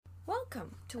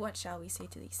Welcome to What Shall We Say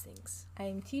to These Things.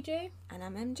 I'm TJ. And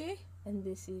I'm MJ. And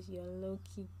this is your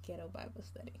low-key ghetto Bible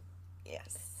study.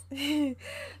 Yes.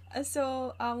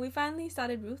 So we finally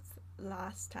started Ruth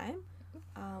last time.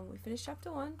 We finished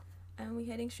chapter 1 and we're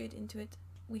heading straight into it.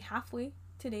 We're halfway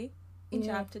today in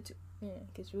chapter 2. Yeah,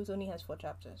 because Ruth only has 4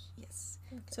 chapters. Yes.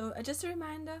 Okay. So just a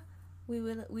reminder,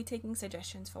 we're taking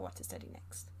suggestions for what to study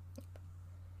next.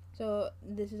 So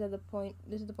this is the point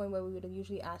where we would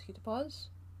usually ask you to pause,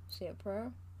 say a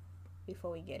prayer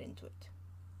before we get into it.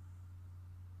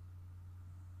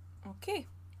 Okay.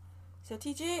 So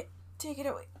TJ, take it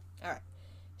away. All right.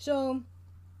 So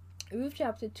Ruth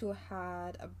chapter 2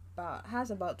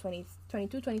 has about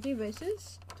 22, 23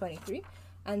 verses, 23.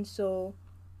 And so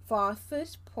for our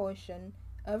first portion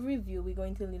of review, we're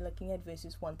going to be looking at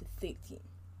verses 1 to 13.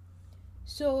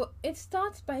 So it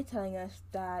starts by telling us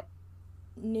that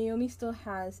Naomi still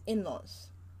has in-laws.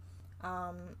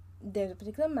 There's a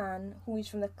particular man who is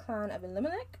from the clan of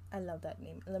Elimelech. I love that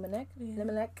name,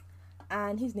 Elimelech,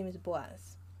 and his name is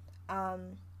Boaz.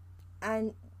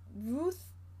 And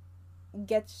Ruth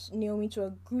gets Naomi to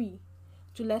agree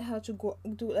to let her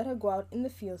go out in the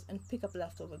fields and pick up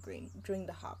leftover grain during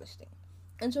the harvesting.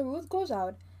 And so Ruth goes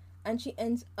out, and she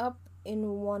ends up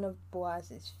in one of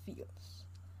Boaz's fields.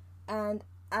 And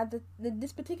at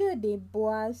this particular day,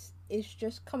 Boaz is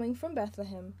just coming from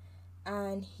Bethlehem,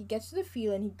 and he gets to the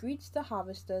field and he greets the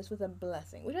harvesters with a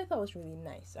blessing, which I thought was really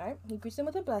nice, right? He greets them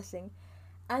with a blessing,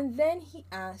 and then he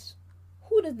asks,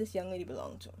 who does this young lady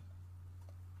belong to?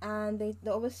 And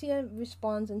the overseer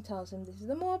responds and tells him, this is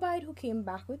the Moabite who came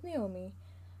back with Naomi.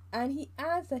 And he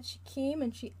adds that she came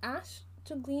and she asked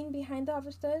to glean behind the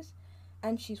harvesters,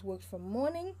 and she's worked from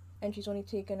morning, and she's only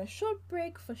taken a short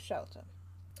break for shelter.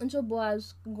 And so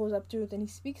Boaz goes up to Ruth and he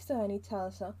speaks to her and he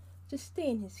tells her to stay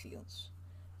in his fields,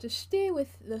 to stay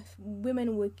with the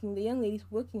the young ladies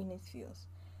working in his fields,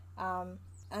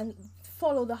 and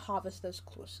follow the harvesters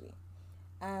closely.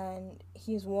 And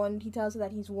he tells her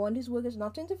that he's warned his workers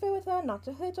not to interfere with her, not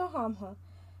to hurt or harm her,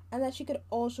 and that she could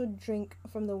also drink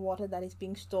from the water that is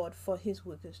being stored for his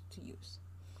workers to use.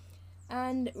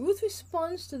 And Ruth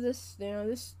responds to this,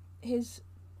 his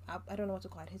I don't know what to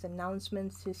call it, his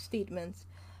announcements, his statements,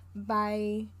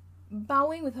 by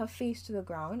bowing with her face to the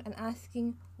ground and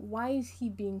asking, why is he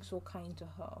being so kind to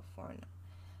her, a foreigner?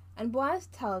 And Boaz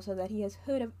tells her that he has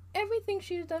heard of everything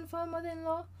she has done for her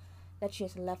mother-in-law, that she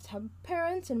has left her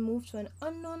parents and moved to an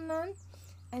unknown land,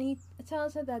 and he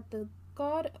tells her that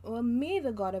may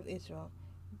the God of Israel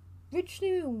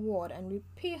richly reward and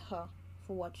repay her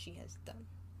for what she has done.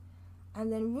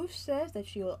 And then Ruth says that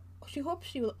she hopes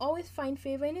she will always find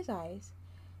favor in his eyes,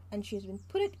 and she has been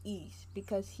put at ease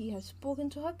because he has spoken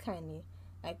to her kindly,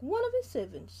 like one of his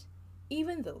servants,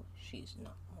 even though she is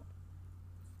not home.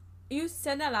 You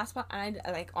said that last part, and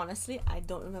honestly, I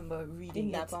don't remember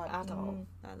reading that part at all.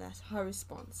 That's her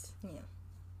response. Yeah.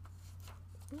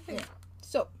 Okay. Yeah.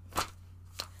 So,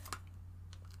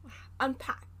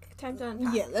 unpack. Time to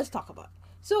unpack. Yeah, let's talk about it.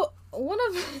 So,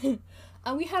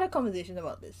 and we had a conversation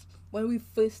about this when we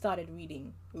first started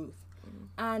reading Ruth.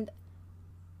 And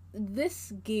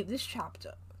this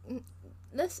chapter,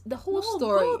 the whole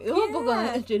story, the whole book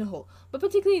on whole, but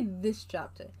particularly this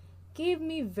chapter, gave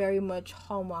me very much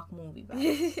Hallmark movie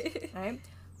vibes. Right?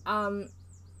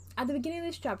 At the beginning of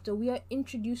this chapter, we are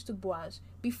introduced to Boaz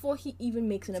before he even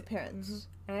makes an appearance.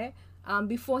 Right?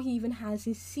 Before he even has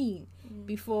his scene.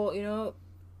 Before,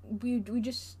 we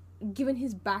just given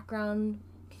his background,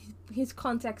 his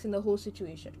context in the whole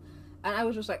situation. And I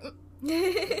was just like,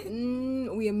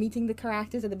 we are meeting the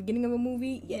characters at the beginning of a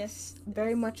movie. Yes.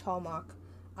 Very much Hallmark.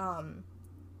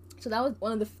 So that was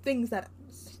one of the things that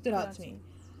stood out to me.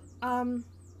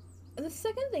 The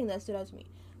second thing that stood out to me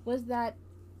was that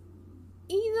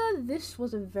either this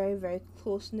was a very, very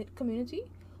close-knit community,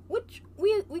 which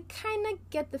we kind of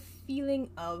get the feeling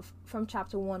of from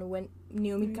chapter 1 when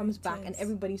Naomi comes back and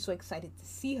everybody's so excited to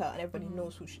see her and everybody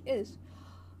knows who she is.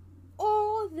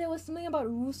 Or there was something about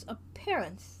Ruth's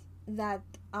appearance that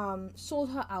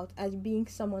sold her out as being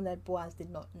someone that Boaz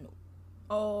did not know.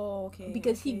 Oh, okay.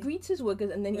 Because he greets his workers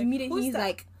and then immediately he's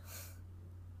like...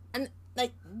 And,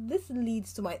 this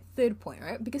leads to my third point,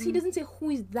 right? Because he doesn't say, who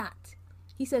is that?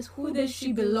 He says, who does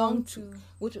she belong to?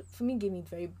 Which, for me, gave me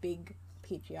very big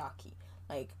patriarchy.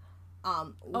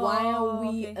 Why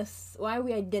are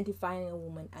we identifying a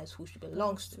woman as who she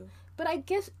belongs to? But I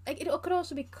guess it could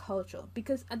also be cultural,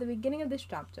 because at the beginning of this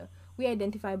chapter, we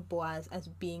identify Boaz as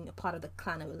being a part of the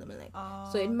clan of Elimelech.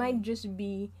 So it might just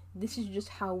be, this is just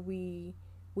how we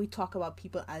talk about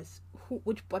people as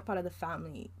what part of the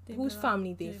family, whose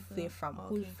family they're from,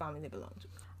 whose family they belong to.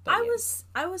 But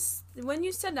I was when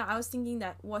you said that, I was thinking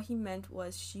that what he meant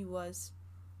was she was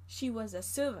a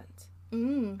servant.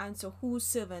 And so whose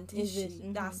servant is she?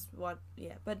 Mm-hmm. That's what,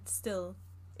 yeah. But still,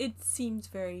 it seems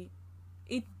very,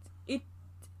 it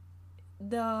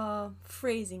the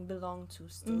phrasing belong to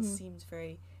still seems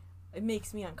very, it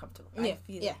makes me uncomfortable. Yeah. I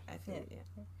feel Yeah. it. I feel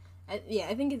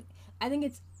it. I think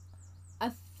it's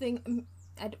a thing.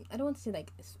 I don't want to say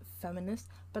like it's feminist,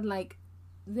 but like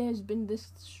there's been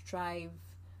this strive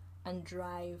and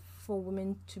drive for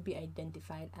women to be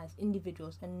identified as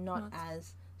individuals and not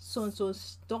as so and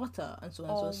so's daughter and so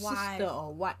and so's sister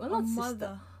or wife. Well, not mother,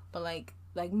 sister, but like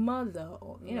mother,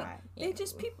 or you know, they're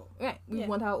just people. Right. We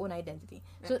want our own identity.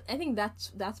 Right. So I think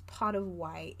that's part of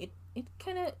why it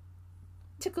kind of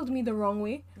tickled me the wrong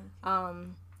way,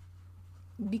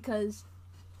 because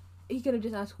he could have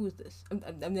just asked, "Who's this?"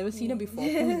 I've never seen her before.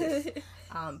 Who's this?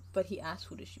 But he asked,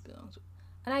 "Who does she belong to?"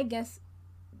 And I guess,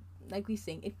 like we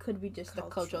saying, it could be just the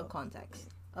cultural context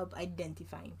of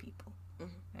identifying people,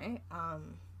 right?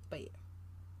 But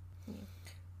yeah.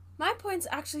 My points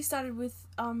actually started with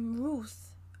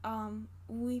Ruth.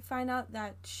 We find out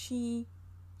that she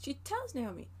tells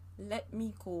Naomi, "Let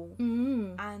me go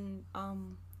and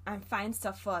find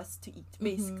stuff for us to eat,"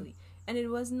 basically. And it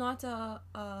was not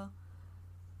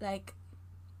like,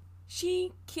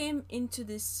 she came into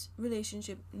this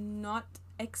relationship not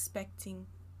expecting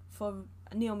for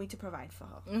Naomi to provide for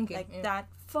her. That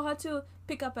for her to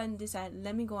pick up and decide,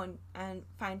 let me go and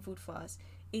find food for us.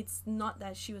 It's not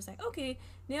that she was like, okay,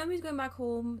 Naomi's going back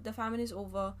home, the famine is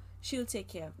over, she'll take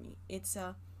care of me. It's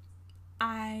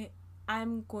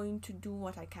I'm going to do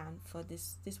what I can for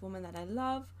this woman that I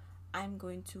love. I'm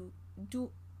going to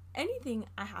do anything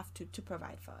I have to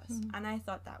provide for us. And I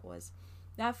thought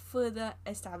that further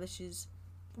establishes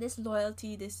this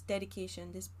loyalty, this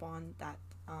dedication, this bond that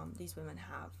these women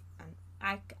have, and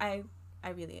I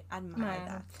really admire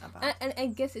that about. And I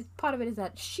guess part of it is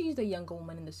that she's the younger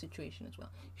woman in the situation as well.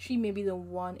 She may be the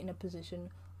one in a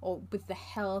position or with the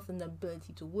health and the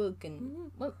ability to work,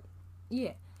 and well,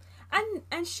 yeah.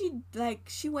 And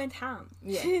she went ham.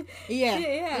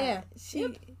 Yeah.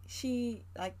 She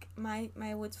like, my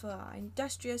words for her are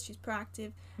industrious. She's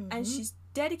proactive, and she's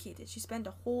dedicated. She spent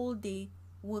a whole day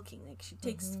working. Like, she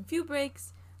takes a few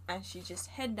breaks and she just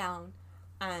head down,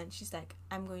 and she's like,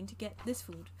 I'm going to get this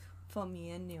food for me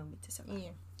and Naomi to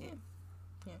survive. Yeah.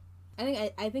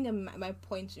 I think my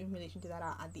points in relation to that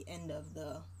are at the end of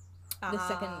the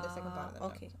second part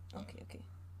of the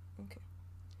okay.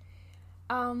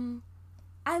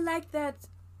 I like that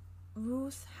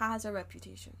Ruth has a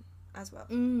reputation as well.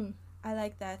 I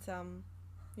like that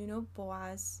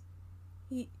Boaz,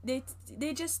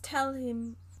 they just tell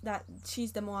him that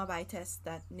she's the Moabitess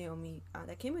that Naomi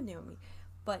that came with Naomi,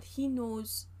 but he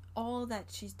knows all that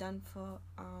she's done for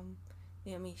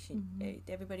Naomi.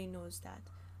 Everybody knows that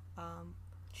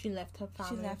she left her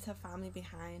family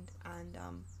behind, and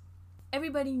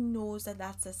everybody knows that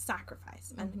that's a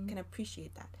sacrifice and can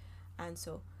appreciate that. And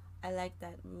so I like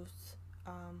that Ruth,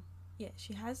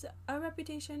 she has a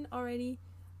reputation already,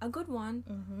 a good one,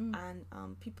 and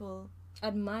people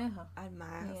admire her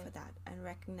for that and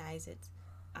recognize it,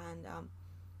 and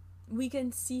we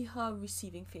can see her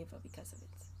receiving favor because of it.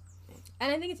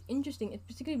 And I think it's interesting,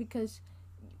 particularly because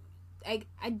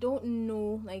I don't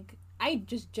know, like, I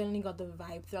just generally got the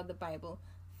vibe throughout the Bible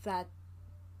that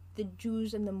the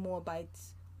Jews and the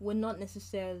Moabites were not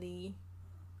necessarily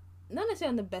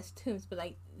on the best terms, but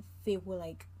like they were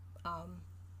like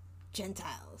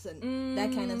Gentiles and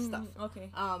that kind of stuff.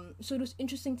 Okay. So it was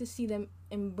interesting to see them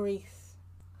embrace.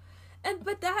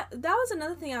 But that was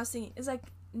another thing I was thinking. It's like,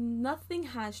 nothing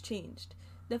has changed.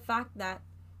 The fact that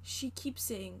she keeps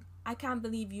saying, I can't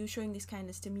believe you showing this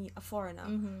kindness to me, a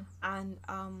foreigner. And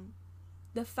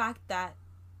the fact that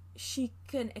she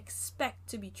can expect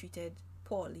to be treated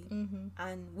poorly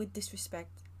and with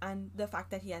disrespect, and the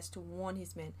fact that he has to warn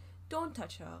his men, don't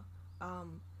touch her,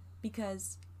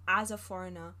 because as a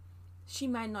foreigner she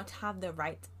might not have the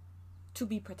right to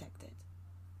be protected.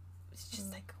 It's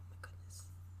just like, oh my goodness,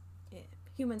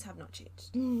 humans have not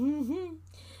changed.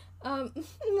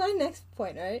 My next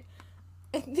point, right?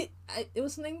 It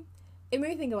was something, it made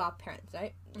me think about parents,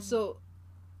 right? So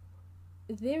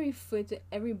they refer to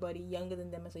everybody younger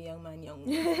than them as a young man, young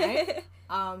woman, right?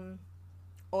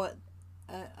 Or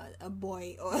a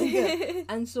boy or a girl.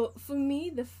 And so for me,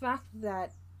 the fact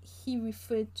that he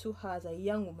referred to her as a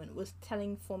young woman was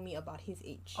telling for me about his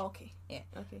age. Okay. Yeah.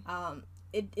 Okay.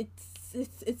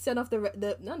 It set off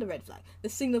the not the red flag, the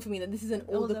signal for me that this is an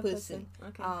older person.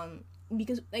 Okay.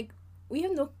 Because like we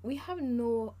have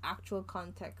no actual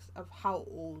context of how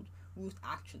old Ruth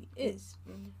actually is,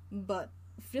 but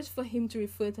just for him to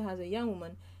refer to her as a young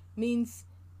woman means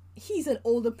he's an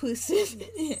older person.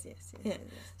 Yes.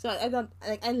 So I thought,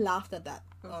 like, I laughed at that.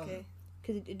 Okay.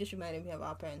 Because it just reminded me of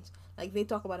our parents. Like, they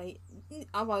talk about a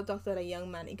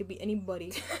young man. It could be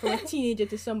anybody from a teenager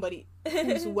to somebody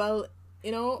who's well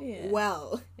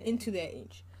into their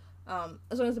age.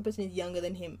 As long as the person is younger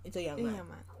than him, it's a young man.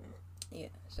 Yeah.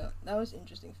 So that was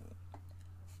interesting for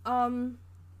me.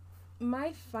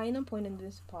 My final point in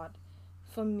this part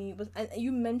for me was, and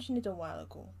you mentioned it a while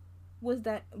ago, was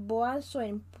that Boaz saw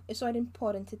it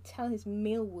important to tell his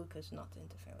male workers not to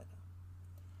interfere with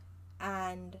her.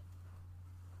 And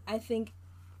I think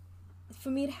for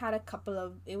me it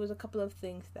was a couple of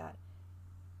things that,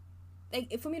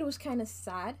 like, for me it was kind of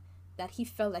sad that he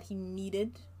felt that he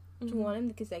needed to warn him,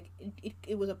 because like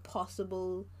it was a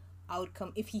possible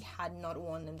outcome if he had not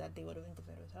warned them that they would have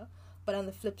interfered with her. But on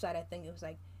the flip side, I think it was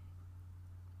like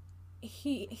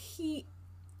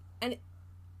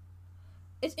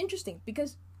it's interesting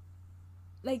because,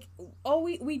 like,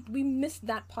 we missed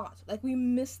that part. Like, we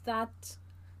missed that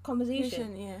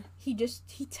conversation. Yeah. He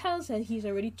tells her he's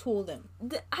already told them.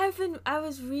 I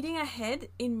was reading ahead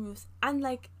in Ruth, and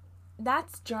like,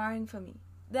 that's jarring for me.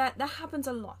 That happens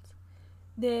a lot.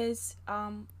 There's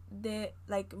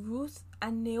like Ruth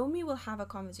and Naomi will have a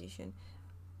conversation,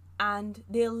 and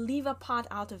they'll leave a part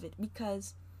out of it,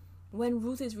 because when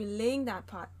Ruth is relaying that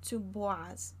part to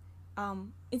Boaz,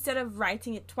 instead of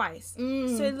writing it twice,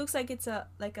 so it looks like it's a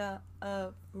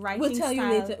writing. We'll tell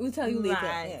style. We'll tell you later.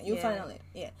 Right. Yeah, you'll find out later.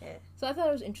 Yeah. So I thought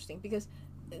it was interesting because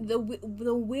the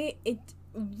way it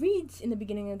reads in the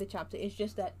beginning of the chapter is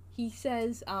just that he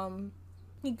says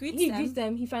he greets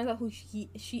them. He finds out who she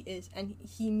is, and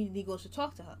he immediately goes to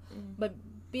talk to her. But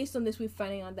based on this, we're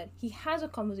finding out that he has a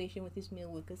conversation with his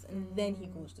male workers, and then he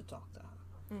goes to talk to her.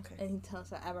 Okay. And he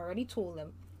tells her, "I've already told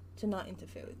them to not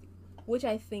interfere with you," which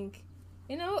I think,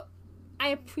 I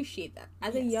appreciate that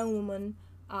as a young woman.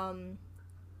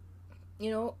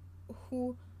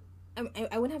 Who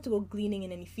I wouldn't have to go gleaning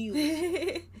in any fields.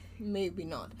 Maybe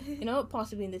not.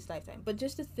 Possibly in this lifetime. But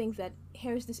just to think that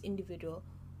here's this individual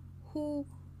who,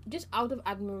 just out of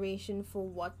admiration for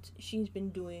what she's been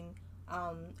doing,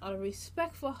 out of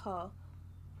respect for her,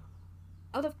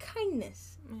 out of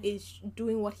kindness, is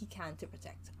doing what he can to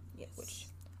protect her. Yes. Which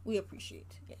we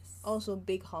appreciate. Yes. Also,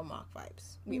 big Hallmark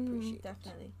vibes. We appreciate.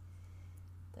 Definitely.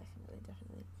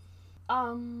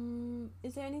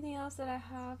 Is there anything else that I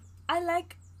have? I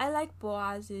like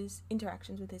Boaz's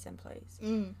interactions with his employees.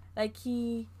 Like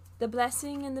the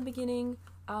blessing in the beginning,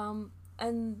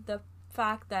 and the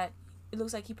fact that it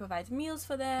looks like he provides meals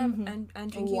for them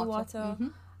and drinking water.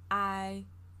 I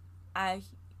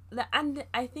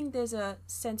think there's a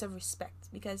sense of respect,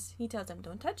 because he tells them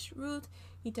don't touch Ruth.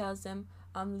 He tells them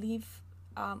leave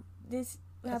this.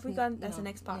 Have we gone? That's the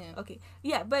next part. Yeah. Okay.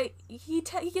 Yeah, but he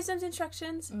gives them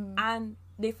instructions and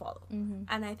they follow.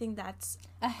 And I think that's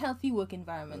a healthy work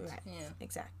environment. Right. Yeah.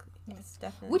 Exactly. Yes,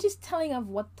 definitely. Which is telling of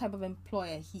what type of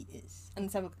employer he is and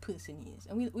the type of person he is,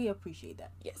 and we appreciate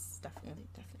that. Yes, definitely.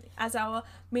 As our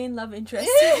main love interest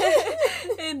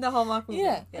in the Hallmark movie.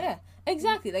 Yeah.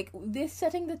 Exactly. Like, they're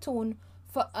setting the tone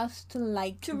for us to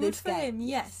root for him.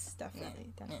 Yes,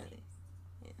 definitely.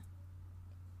 Yeah.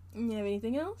 You have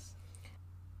anything else?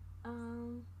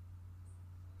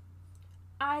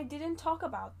 I didn't talk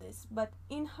about this, but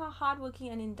in her hardworking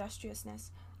and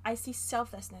industriousness, I see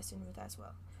selflessness in Ruth as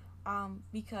well.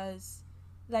 Because,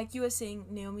 like you were saying,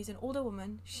 Naomi's an older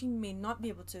woman. She may not be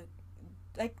able to,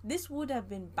 like, this would have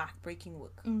been back-breaking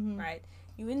work, right?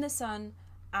 You're in the sun,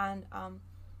 and and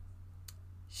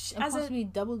possibly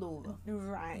doubled over.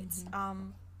 Right.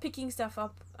 Picking stuff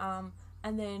up,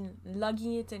 and then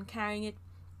lugging it and carrying it,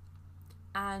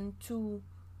 and to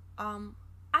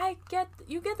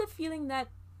you get the feeling that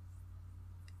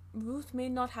Ruth may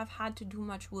not have had to do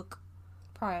much work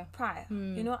prior,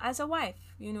 as a wife,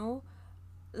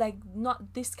 like,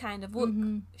 not this kind of work.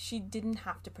 She didn't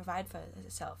have to provide for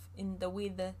herself in the way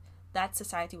that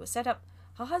society was set up.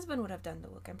 Her husband would have done the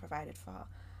work and provided for her.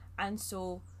 And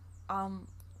so and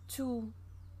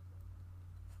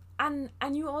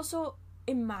you also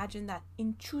imagine that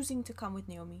in choosing to come with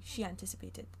Naomi, she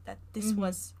anticipated that this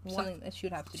was something that she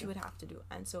would have to do.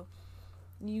 And so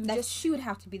she would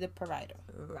have to be the provider,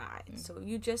 right? So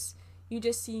you just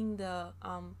seeing the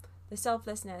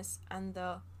selflessness and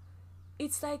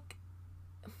it's like,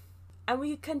 and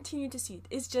we continue to see it.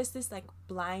 It's just this like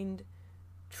blind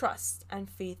trust and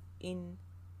faith in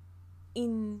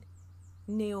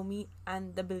Naomi,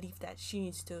 and the belief that she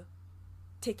needs to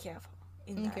take care of her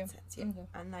in that sense.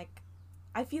 And like,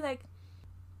 I feel like,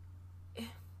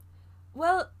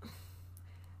 well,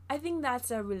 I think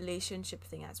that's a relationship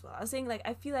thing as well. I was saying, like,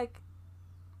 I feel like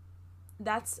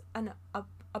that's an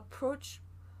approach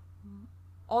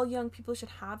all young people should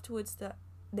have towards the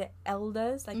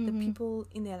elders, like the people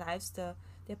in their lives, their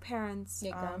parents,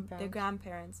 their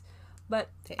grandparents, but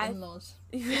their in-laws.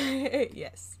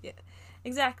 Yes, yeah,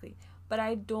 exactly. But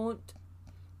I don't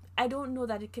know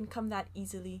that it can come that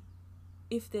easily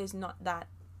if there's not that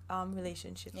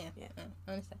relationship. Yeah,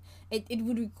 I understand. It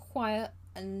would require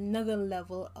another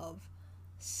level of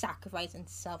sacrifice and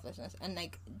selflessness and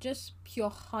like just pure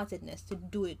heartedness to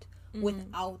do it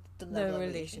without the level of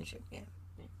relationship. Yeah.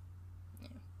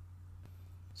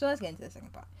 So let's get into the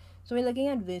second part. So we're looking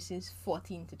at verses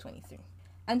 14 to 23.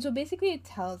 And so basically it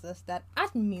tells us that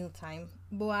at mealtime,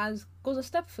 Boaz goes a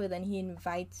step further and he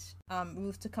invites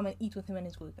Ruth to come and eat with him and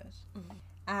his workers.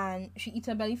 And she eats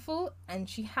her belly full and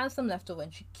she has some left over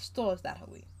and she stores that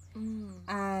away.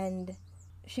 And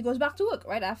she goes back to work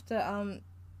right after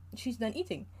she's done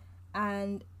eating.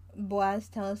 And Boaz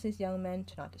tells his young men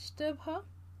to not disturb her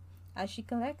as she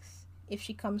collects. If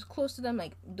she comes close to them,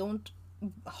 like, don't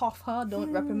huff her,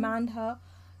 don't reprimand her,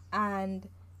 and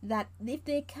that if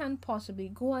they can possibly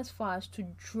go as far as to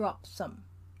drop some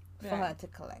for her to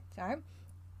collect, right?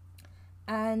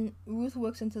 And Ruth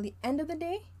works until the end of the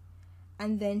day,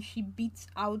 and then she beats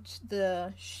out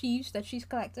the sheaves that she's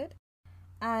collected,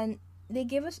 and they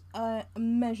give us a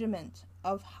measurement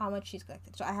of how much she's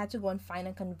collected. So I had to go and find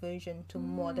a conversion to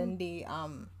modern day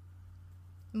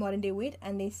weight,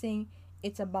 and they saying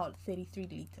it's about 33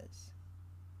 liters.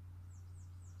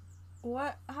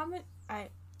 What? How many?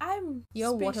 I'm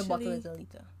your water bottle is a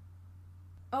liter.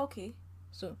 Okay.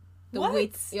 So the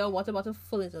weight, your water bottle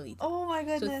full is a liter. Oh my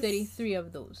goodness. So 33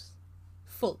 of those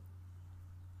full.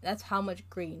 That's how much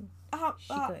grain she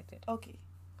collected. Okay.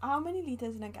 How many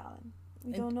liters in a gallon?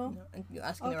 We don't know. No, you're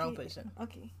asking the wrong person.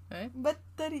 Okay. Right? But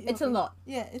 30. It's a lot.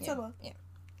 Yeah, it's a lot. Yeah.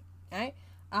 Alright.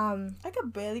 I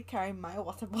could barely carry my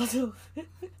water bottle.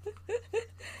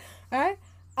 Alright.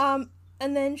 And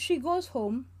then she goes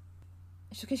home.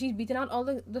 Because she's beaten out all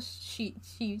the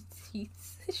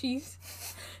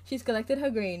she's collected her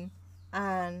grain,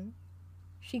 and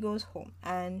she goes home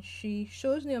and she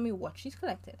shows Naomi what she's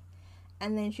collected,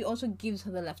 and then she also gives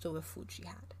her the leftover food she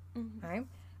had. Right?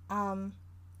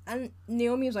 And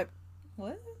Naomi was like,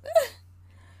 "What?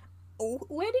 Oh,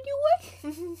 where did you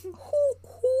work? Whose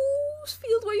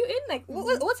field were you in? Like,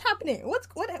 what's happening? What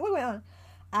went on?"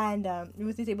 And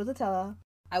Ruth is able to tell her,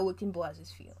 "I worked in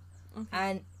Boaz's field,"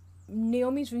 and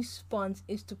Naomi's response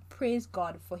is to praise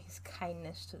God for his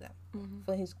kindness to them,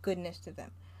 for his goodness to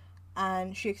them.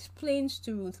 And she explains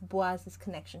to Ruth Boaz's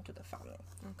connection to the family.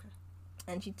 Okay.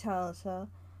 And she tells her,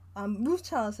 Ruth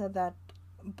tells her that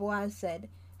Boaz said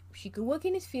she could work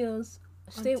in his fields,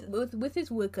 stay with his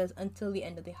workers until the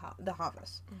end of the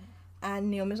harvest.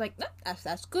 And Naomi's like,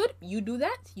 that's good. You do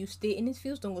that. You stay in his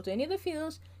fields. Don't go to any other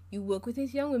fields. You work with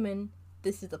his young women.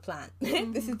 This is the plan.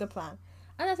 This is the plan.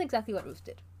 And that's exactly what Ruth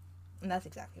did. And that's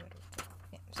exactly what Ruth did.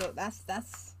 Yeah. So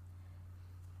that's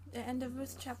the end of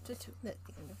Ruth chapter 2. That's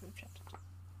the end of Ruth chapter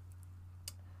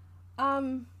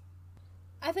 2.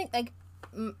 I think like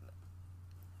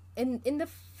in the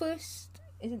first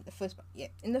in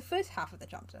the first half of the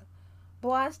chapter,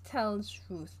 Boaz tells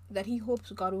Ruth that he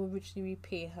hopes God will richly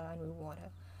repay her and reward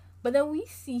her. But then we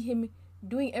see him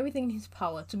doing everything in his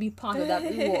power to be part of that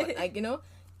reward. Like, you know,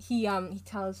 he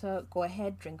tells her, go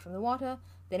ahead, drink from the water.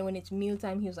 Then when it's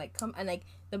mealtime, he was like, come. And like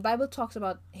the Bible talks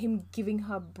about him giving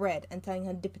her bread and telling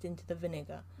her dip it into the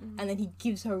vinegar. And then he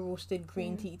gives her roasted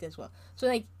grain to eat as well. So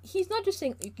like he's not just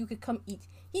saying you could come eat.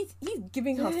 He's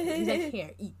giving her food. He's like,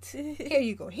 here, eat. Here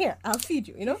you go. Here, I'll feed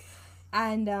you, you know?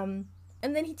 And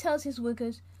then he tells his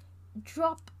workers,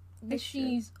 drop the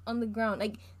sheaves on the ground.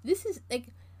 Like this is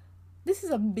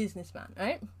a businessman,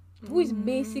 right? Who is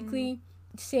basically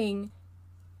saying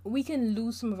we can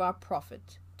lose some of our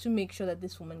profit to make sure that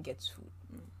this woman gets food.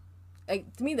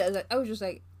 Like to me, that was like I was just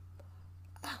like,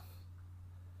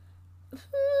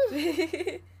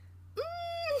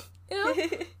 you know,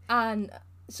 and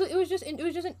so it was just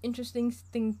an interesting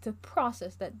thing to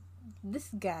process that this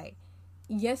guy,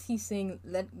 yes, he's saying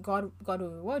let God will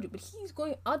reward you, but he's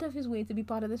going out of his way to be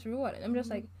part of this reward, and I'm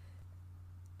just like,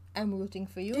 I'm rooting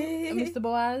for you, Mr.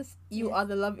 Boaz. You are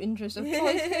the love interest of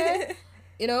choice here,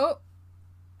 you know.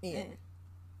 Yeah.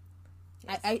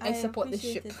 I support this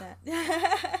ship.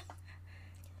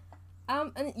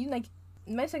 And you like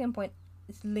my second point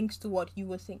is links to what you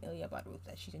were saying earlier about Ruth,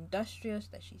 that she's industrious,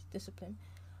 that she's disciplined.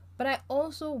 But I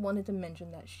also wanted to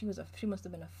mention that she must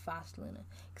have been a fast learner,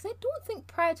 because I don't think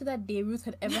prior to that day Ruth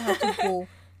had ever had to go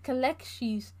collect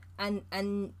sheaves and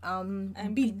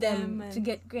beat them to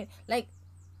get grain. Like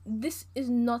this is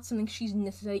not something she's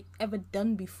necessarily ever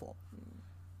done before,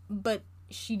 but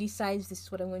she decides this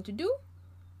is what I'm going to do.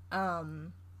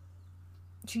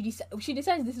 She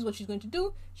decides this is what she's going to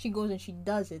do. She goes and she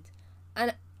does it,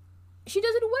 and she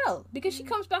does it well because she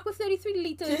comes back with 33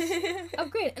 liters of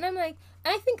grain. And I'm like,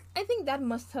 and I think that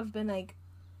must have been like,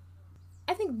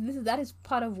 I think that is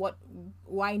part of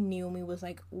why Naomi was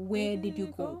like, where did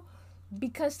you go?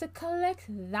 Because to collect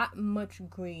that much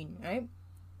grain, right,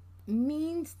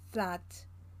 means that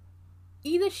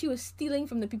either she was stealing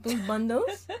from the people's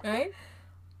bundles, right,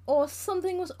 or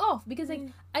something was off. Because like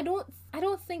I don't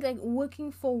think like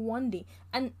working for one day,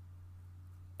 and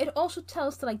it also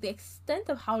tells to like the extent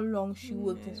of how long she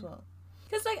worked as well.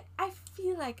 Because like I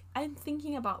feel like I'm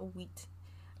thinking about wheat.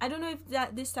 I don't know if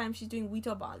that this time she's doing wheat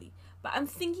or barley, but I'm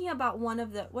thinking about one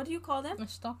of the, what do you call them? A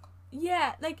stock.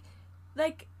 Yeah, like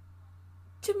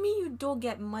to me you don't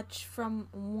get much from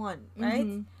one, right?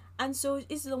 Mm-hmm. And so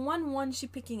it's the one she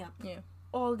picking up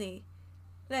all day.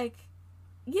 Like,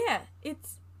 yeah,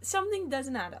 it's something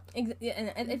doesn't add up.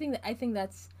 Yeah, and I think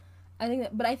that,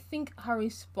 but I think her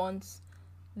response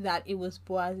that it was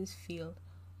Boaz's field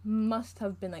must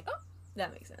have been like, oh,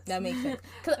 that makes sense. That makes sense.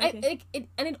 Because Okay.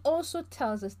 it also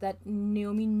tells us that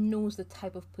Naomi knows the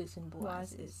type of person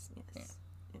Boaz is. Yes.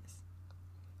 Yes.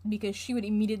 Because she would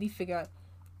immediately figure out,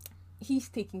 he's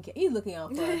looking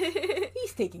out for us.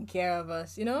 He's taking care of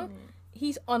us, you know?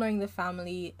 He's honoring the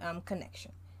family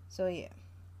connection. So yeah.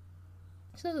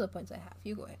 So those are the points I have.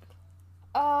 You go ahead.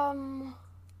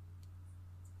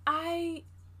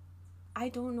 I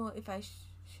don't know if I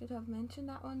should have mentioned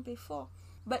that one before,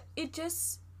 but it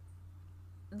just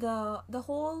the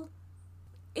whole,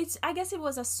 it's, I guess it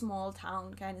was a small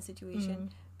town kind of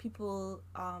situation. People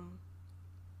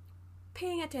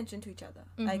paying attention to each other.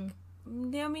 Like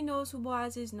Naomi knows who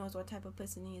Boaz is, knows what type of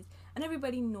person he is, and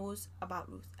everybody knows about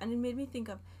Ruth. And it made me think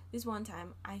of this one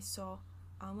time I saw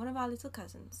one of our little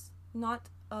cousins, not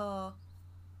a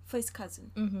first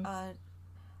cousin.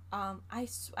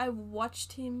 I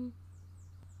watched him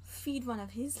feed one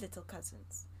of his little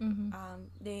cousins.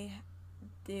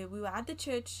 We were at the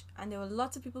church and there were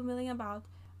lots of people milling about.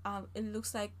 It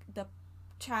looks like the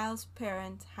child's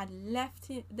parent had left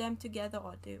them together,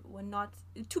 or they were not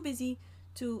too busy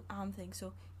to think.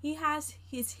 So he has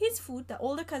his food, the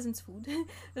older cousin's food.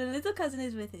 The little cousin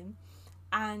is with him,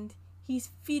 and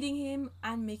he's feeding him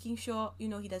and making sure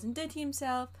he doesn't dirty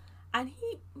himself. And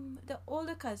the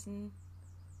older cousin,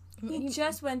 he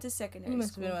just went to secondary He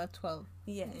must school. have been about 12.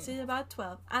 Yeah, so he's about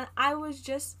 12. And I was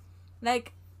just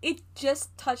like, it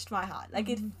just touched my heart. Like,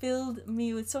 it filled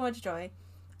me with so much joy.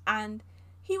 And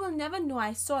he will never know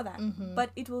I saw that,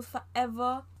 but it will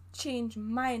forever change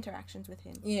my interactions with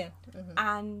him. Yeah.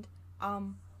 And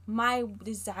my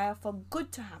desire for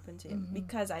good to happen to him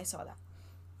because I saw that.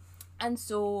 And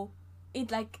so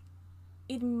it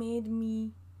made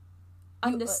me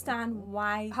understand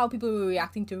why, how people were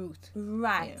reacting to Ruth.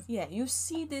 right. Yeah, you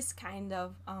see this kind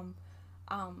of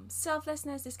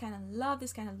selflessness, this kind of love,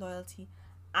 this kind of loyalty,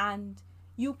 and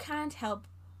you can't help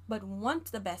but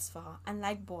want the best for her, and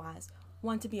like Boaz,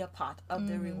 want to be a part of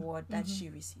the reward that she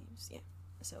receives. Yeah,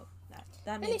 so that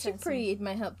And makes if you sense. pray, it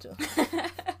might help too.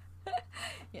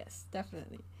 Yes,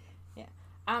 definitely. Yeah.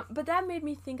 But that made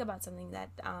me think about something that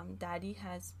Daddy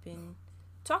has been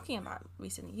talking about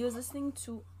recently. He was listening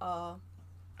to a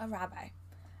rabbi,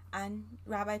 and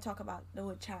rabbi talk about the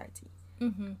word charity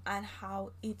and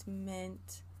how it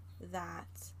meant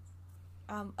that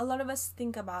a lot of us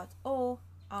think about,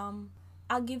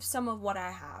 I'll give some of what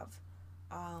I have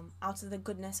out of the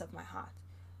goodness of my heart.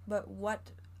 But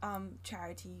what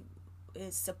charity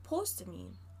is supposed to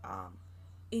mean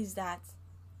is that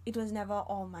it was never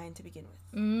all mine to begin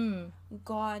with.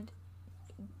 God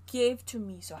gave to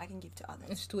me so I can give to others.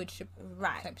 A stewardship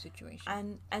type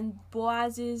situation. And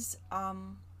Boaz's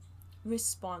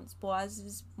response,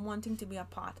 Boaz's wanting to be a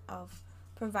part of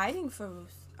providing for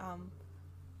Ruth,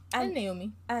 and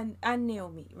Naomi. And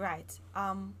Naomi, right,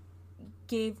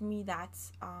 gave me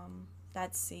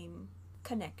that same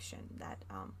connection, that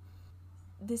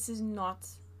this is not,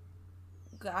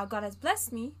 God has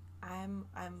blessed me, I'm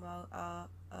a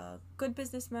good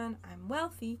businessman, I'm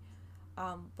wealthy,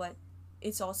 but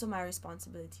it's also my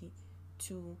responsibility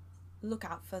to look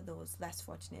out for those less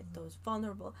fortunate, those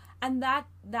vulnerable. And that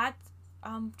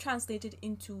translated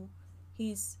into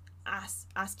his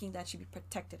asking that she be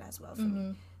protected as well for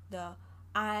me.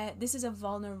 This is a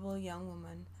vulnerable young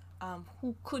woman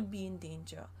who could be in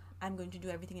danger. I'm going to do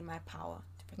everything in my power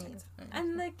to protect her.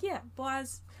 And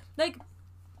Boaz,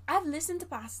 I've listened to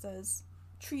pastors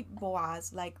treat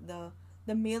Boaz like the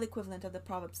male equivalent of the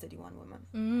Proverbs 31 woman.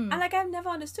 And I've never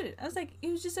understood it. I was like, he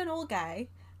was just an old guy,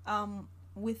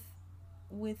 with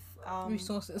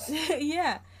resources.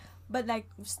 yeah, but like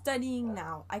studying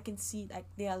now, I can see like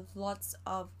there are lots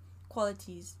of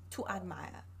qualities to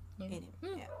admire in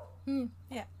him.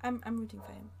 Yeah, I'm rooting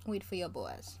for him. Wait for your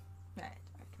Boaz. Right.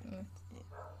 Yeah.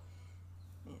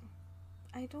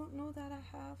 I don't know that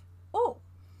I have. Oh,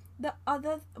 the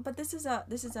other, but this is a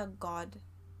God.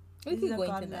 We This is could a go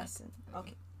God into that. lesson.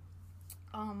 Okay.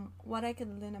 What I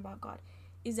can learn about God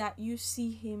is that you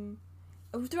see him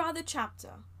throughout the chapter.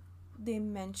 They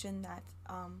mention that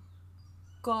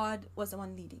God was the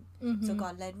one leading. So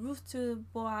God led Ruth to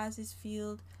Boaz's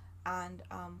field, and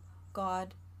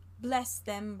God blessed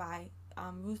them by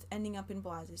Ruth ending up in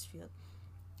Boaz's field.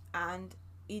 And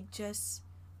it just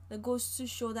goes to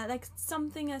show that like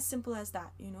something as simple as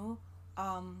that,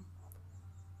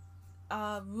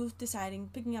 Ruth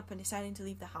picking up and deciding to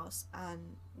leave the house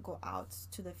and go out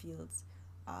to the fields.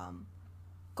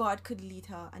 God could lead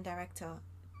her and direct her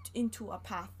into a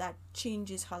path that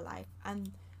changes her life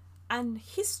and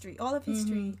history, all of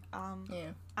history,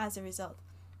 as a result.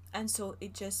 And so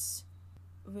it just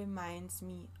reminds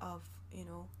me of,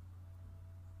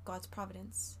 God's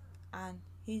providence and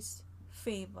his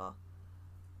favor.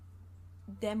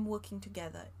 Them working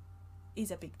together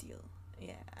is a big deal.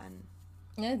 Yeah, and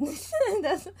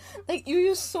that's like you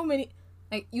use so many.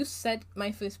 Like you said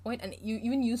my first point, and you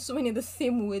even use so many of the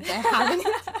same words I have in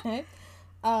it.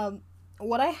 Right?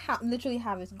 What I literally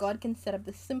have is God can set up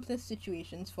the simplest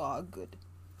situations for our good,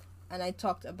 and I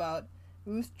talked about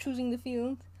Ruth choosing the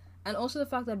field, and also the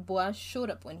fact that Boaz showed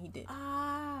up when he did.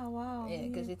 Ah, wow. Yeah,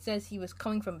 because it says he was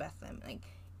coming from Bethlehem. Like,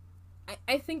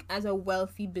 I think as a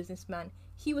wealthy businessman,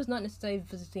 he was not necessarily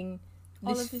visiting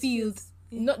this field.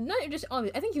 Yeah. Not just all of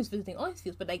it. I think he was visiting all his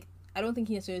fields, but like I don't think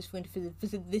he necessarily was going to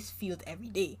visit this field every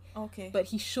day. Okay. But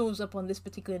he shows up on this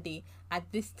particular day at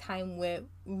this time where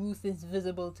Ruth is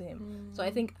visible to him. So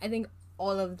I think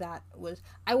all of that was.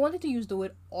 I wanted to use the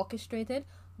word orchestrated,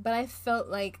 but I felt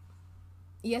like,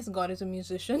 yes, God is a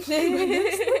musician.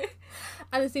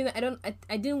 At the same time,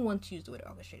 I didn't want to use the word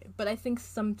orchestrated, but I think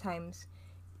sometimes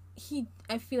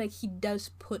I feel like he does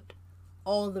put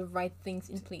all the right things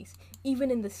in place, even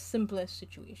in the simplest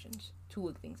situations, to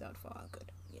work things out for our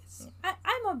good. Yes. Yeah.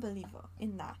 I'm a believer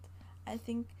in that. I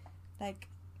think, like,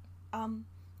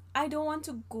 I don't want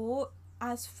to go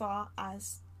as far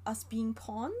as us being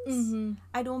pawns.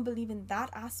 I don't believe in that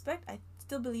aspect. I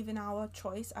still believe in our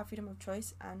choice, our freedom of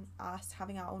choice, and us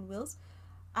having our own wills.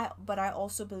 But I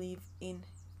also believe in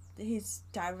his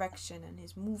direction and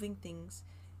his moving things.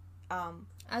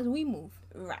 As we move.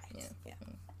 Right. Yeah.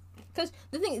 Because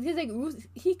the thing is, like, Ruth,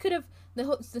 he could have,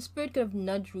 the spirit could have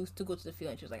nudged Ruth to go to the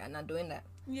field, and she was like, I'm not doing that.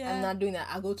 Yeah. I'm not doing that.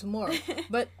 I'll go tomorrow.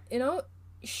 But,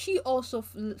 she also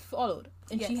followed.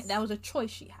 And that was a choice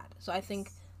she had. So I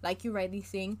think, like you're rightly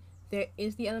saying, there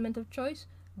is the element of choice.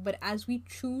 But as we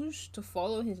choose to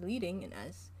follow his leading, and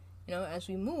as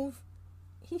we move,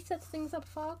 he sets things up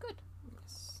for our good.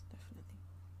 Yes,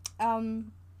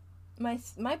 definitely. My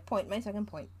second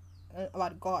point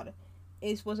about God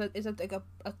is like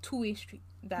a two-way street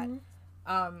that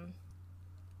and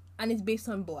it's based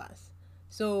on Boaz.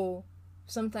 So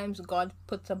sometimes God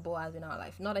puts a Boaz in our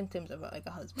life, not in terms of like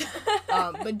a husband,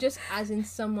 but just as in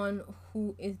someone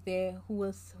who is there,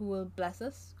 who will bless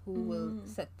us, who will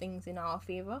set things in our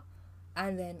favor.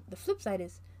 And then the flip side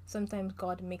is sometimes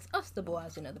God makes us the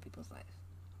Boaz in other people's lives.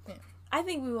 Yeah. I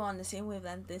think we were on the same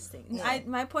wavelength this thing. Yeah.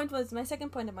 My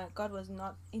second point about God was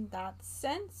not in that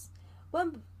sense.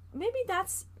 Well, maybe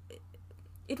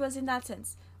it was in that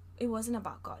sense. It wasn't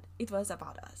about God. It was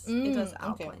about us. It was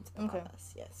our point about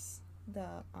us. Yes.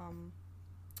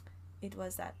 It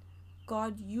was that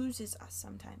God uses us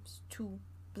sometimes to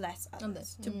bless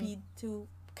others, to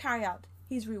carry out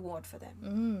his reward for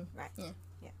them. Right.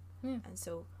 Yeah. And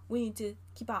so we need to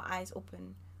keep our eyes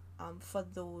open for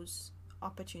those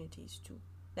opportunities to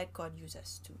let God use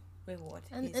us to reward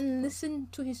and listen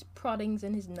to his proddings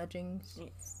and his nudgings.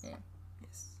 Yes. Yeah.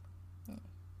 Yes. Yeah.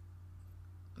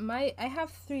 I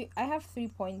have 3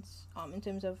 points in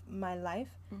terms of my life,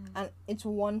 and it's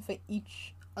one for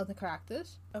each of the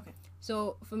characters. Okay.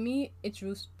 So for me, it's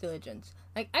Ruth's diligence.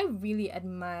 Like, I really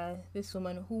admire this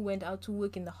woman who went out to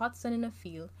work in the hot sun in a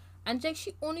field, and like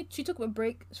she took a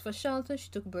break for shelter, she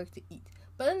took a break to eat.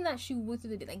 But other than that, she worked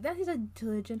through the day. Like, that is a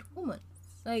diligent woman.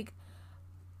 Like,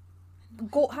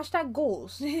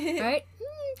 #goals, right?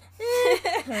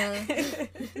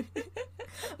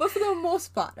 But for the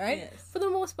most part, right? Yes. For the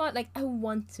most part, like, I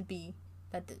want to be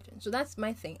that diligent. So that's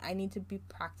my thing. I need to be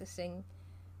practicing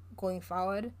going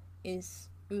forward is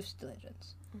Ruth's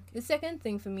diligence. Okay. The second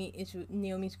thing for me is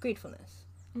Naomi's gratefulness.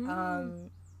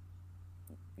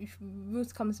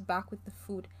 Ruth comes back with the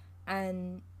food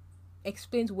and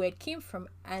explains where it came from,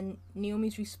 and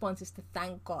Naomi's response is to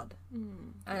thank God.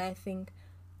 And I think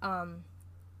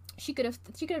she could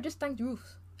have just thanked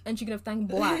Ruth, and she could have thanked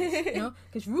Boaz,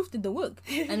 because Ruth did the work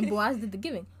and Boaz did the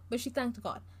giving, but she thanked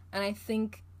God. And I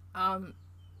think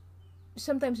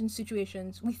sometimes in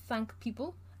situations we thank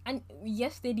people, and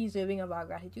yes, they're deserving of our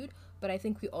gratitude, but I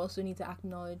think we also need to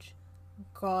acknowledge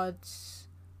God's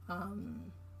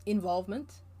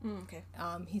involvement,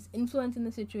 his influence in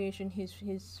the situation,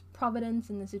 his providence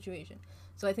in the situation.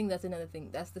 So I think that's another thing.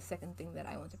 That's the second thing that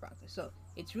I want to practice. So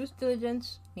it's Ruth's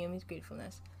diligence, Naomi's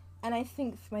gratefulness, and I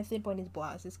think my third point is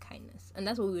Boaz's kindness, and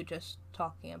that's what we were just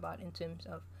talking about in terms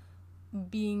of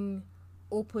being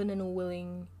open and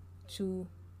willing to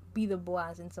be the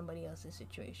Boaz in somebody else's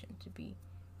situation, to be,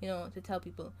 to tell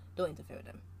people don't interfere with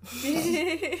them,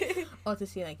 or to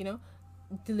say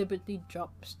deliberately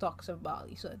drop stalks of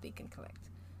barley so that they can collect.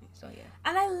 So yeah.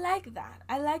 And I like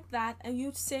that. And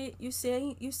you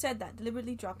said that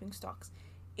deliberately dropping stalks.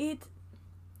 It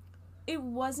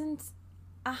wasn't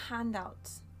a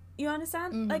handout. You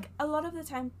understand? Mm-hmm. Like a lot of the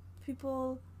time,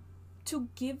 people to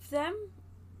give them,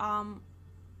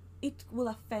 it will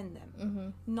offend them. Mm-hmm.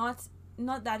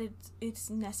 Not that it's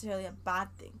necessarily a bad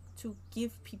thing to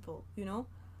give people. Did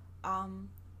I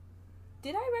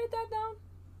write that down?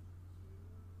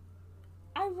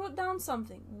 I wrote down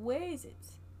something. Where is it?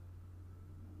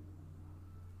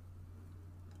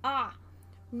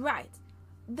 Right.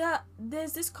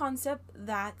 There's this concept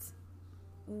that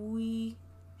we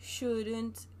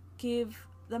shouldn't give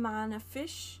the man a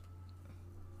fish.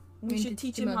 We should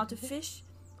teach him how to fish.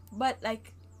 But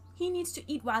he needs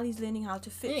to eat while he's learning how to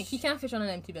fish. Yeah, he can't fish on an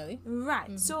empty belly. Right.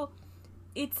 Mm-hmm. So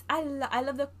I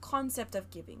love the concept of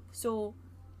giving. So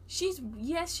she's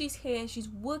here, she's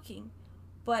working,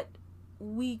 but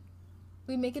we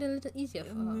make it a little easier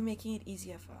for her. We're making it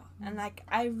easier for her. Mm-hmm. And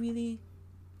I really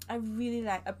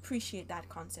appreciate that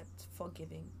concept for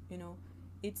giving.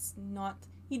 It's not,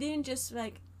 he didn't just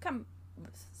come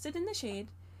sit in the shade.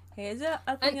 Here's a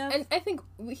thing and I think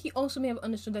he also may have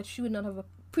understood that she would not have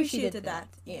appreciated that.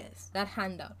 Yes, that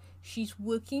handout. She's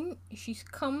working. She's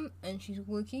come and she's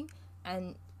working,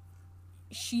 and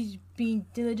she's being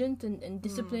diligent and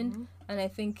disciplined. Mm-hmm. And I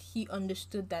think he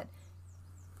understood that.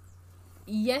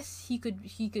 Yes, he could,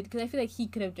 because I feel like he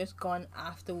could have just gone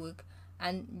after work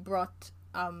and brought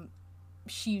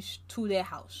sheaves to their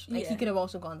house. He could have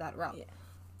also gone that route. Yeah.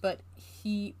 But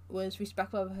he was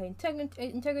respectful of her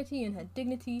integrity and her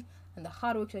dignity and the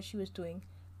hard work that she was doing,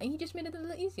 and he just made it a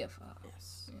little easier for her.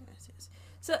 Yes.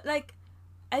 So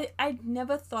I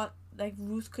never thought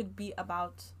Ruth could be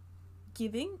about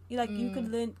giving. You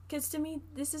could learn, because to me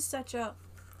this is such a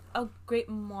great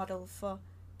model for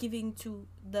giving to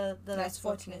the less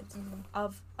fortunate. Mm-hmm.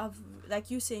 Of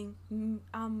like you saying,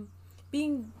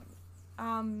 being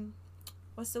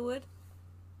what's the word?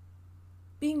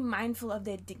 Being mindful of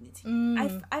their dignity.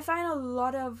 I find a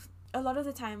lot of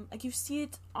the time, you see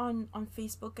it on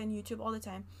Facebook and YouTube all the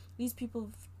time, these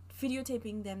people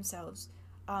videotaping themselves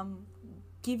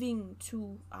giving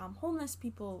to homeless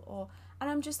people,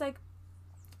 and I'm just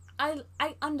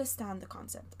I understand the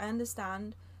concept. I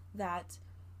understand that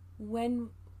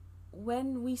when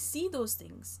we see those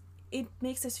things, it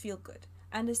makes us feel good.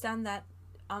 I understand that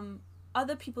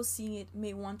other people seeing it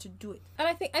may want to do it. And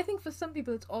I think for some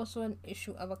people it's also an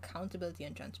issue of accountability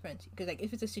and transparency, because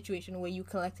if it's a situation where you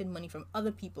collected money from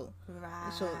other people,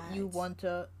 right, so you want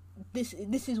to, this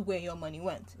is where your money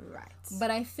went, right?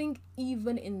 But I think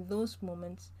even in those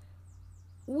moments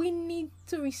we need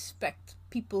to respect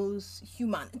people's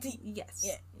humanity.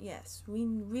 Yes, we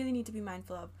really need to be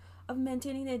mindful of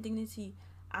maintaining their dignity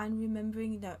and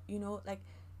remembering that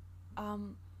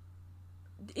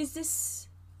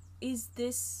is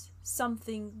this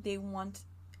something they want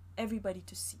everybody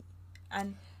to see,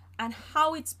 and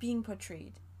how it's being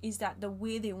portrayed, is that the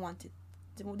way they want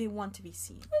to be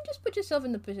seen. And just put yourself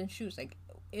in the person's shoes.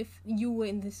 If you were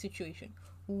in this situation,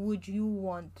 would you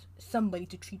want somebody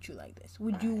to treat you like this?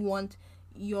 Would you want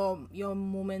your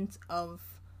moment of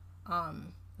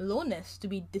lowness to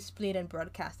be displayed and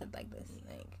broadcasted like this?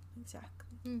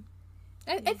 Exactly.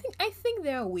 I think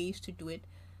there are ways to do it.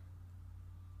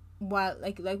 While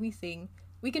like we saying,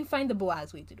 we can find the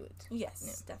Boaz way to do it.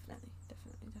 Yes, definitely.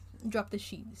 Drop the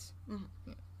sheaves. Mm-hmm.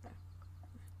 Yeah.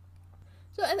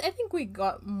 So I think we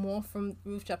got more from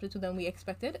Ruth Chapter 2 than we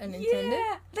expected and intended.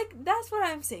 Yeah, that's what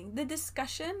I'm saying. The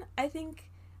discussion, I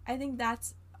think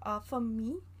that's for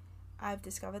me, I've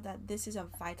discovered that this is a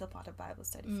vital part of Bible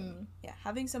study for me. Yeah,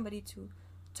 having somebody to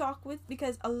talk with,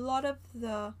 because a lot of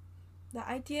the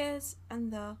ideas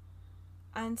and the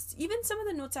And even some of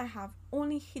the notes I have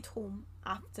only hit home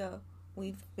after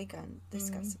we've begun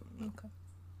discussing. Okay.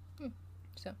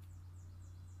 So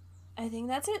I think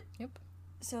that's it. Yep.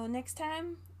 So next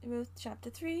time, Ruth chapter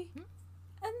 3. Hmm?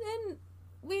 And then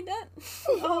we done.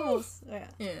 Almost. Yeah.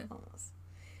 Almost.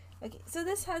 Okay, so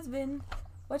this has been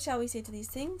What Shall We Say to These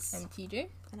Things? I'm TJ.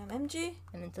 And I'm MJ.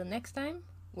 And until next time,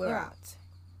 we're out.